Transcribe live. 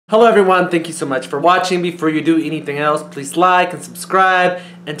Hello everyone, thank you so much for watching. Before you do anything else, please like and subscribe.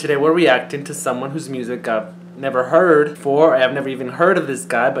 And today we're reacting to someone whose music I've never heard before. I've never even heard of this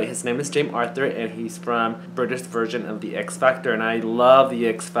guy, but his name is James Arthur and he's from British version of The X Factor. And I love The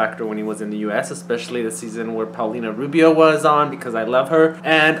X Factor when he was in the US, especially the season where Paulina Rubio was on because I love her.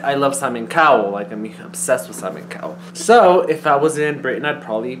 And I love Simon Cowell, like I'm obsessed with Simon Cowell. So if I was in Britain, I'd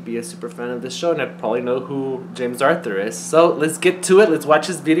probably be a super fan of this show and I'd probably know who James Arthur is. So let's get to it, let's watch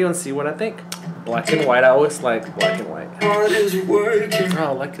this video and see what I think. Black and white, I always like black and white. Oh,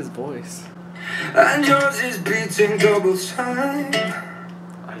 I like his voice. And yours is beating double time.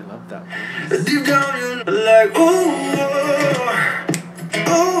 I love that voice. Deep down you're like,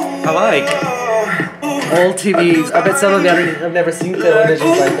 I like old TVs. I bet some of you have never seen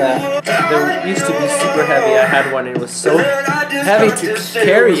televisions like that. They used to be super heavy. I had one and it was so heavy to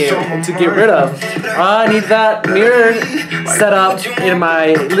carry it and to get rid of. I need that mirror set up in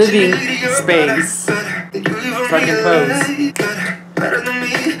my living space so I can pose.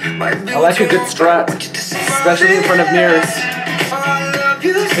 I like a good strut, especially in front of mirrors.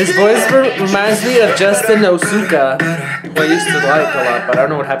 His voice reminds me of Justin Osuka, who I used to like a lot, but I don't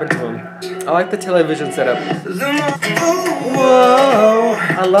know what happened to him. I like the television setup. Whoa,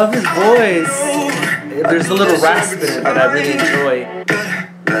 I love his voice. There's a little rasp in it that I really enjoy.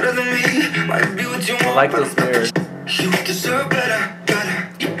 I like those mirrors.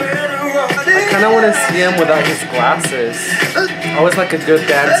 I kind of want to see him without his glasses. Always like a good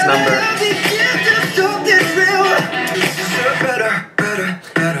dance number.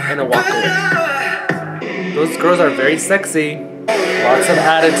 And a walk away. Those girls are very sexy. Lots of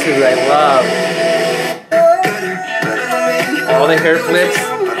attitude, I love. All the hair flips,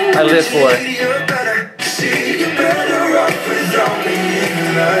 I live for.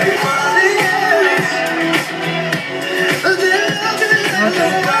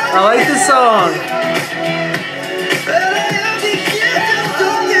 I like this song.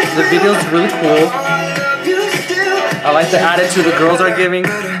 The video's really cool. I like the attitude the girls are giving.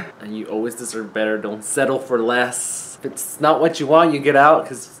 And you always deserve better. Don't settle for less. If it's not what you want, you get out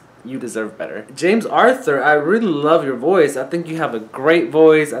because you deserve better. James Arthur, I really love your voice. I think you have a great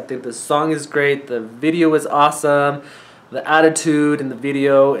voice. I think the song is great. The video is awesome. The attitude in the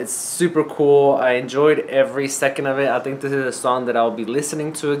video, it's super cool. I enjoyed every second of it. I think this is a song that I'll be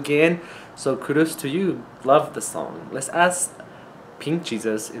listening to again. So kudos to you. Love the song. Let's ask Pink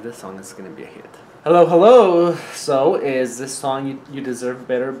Jesus if this song is going to be a hit. Hello, hello. So is this song You Deserve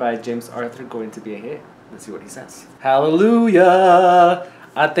Better by James Arthur going to be a hit? Let's see what he says. Hallelujah.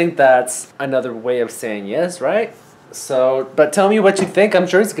 I think that's another way of saying yes, right? So, but tell me what you think. I'm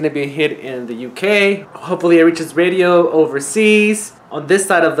sure it's going to be a hit in the UK. Hopefully it reaches radio overseas on this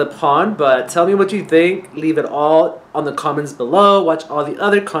side of the pond. But tell me what you think. Leave it all on the comments below. Watch all the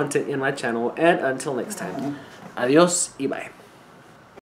other content in my channel. And until next time, adios y bye.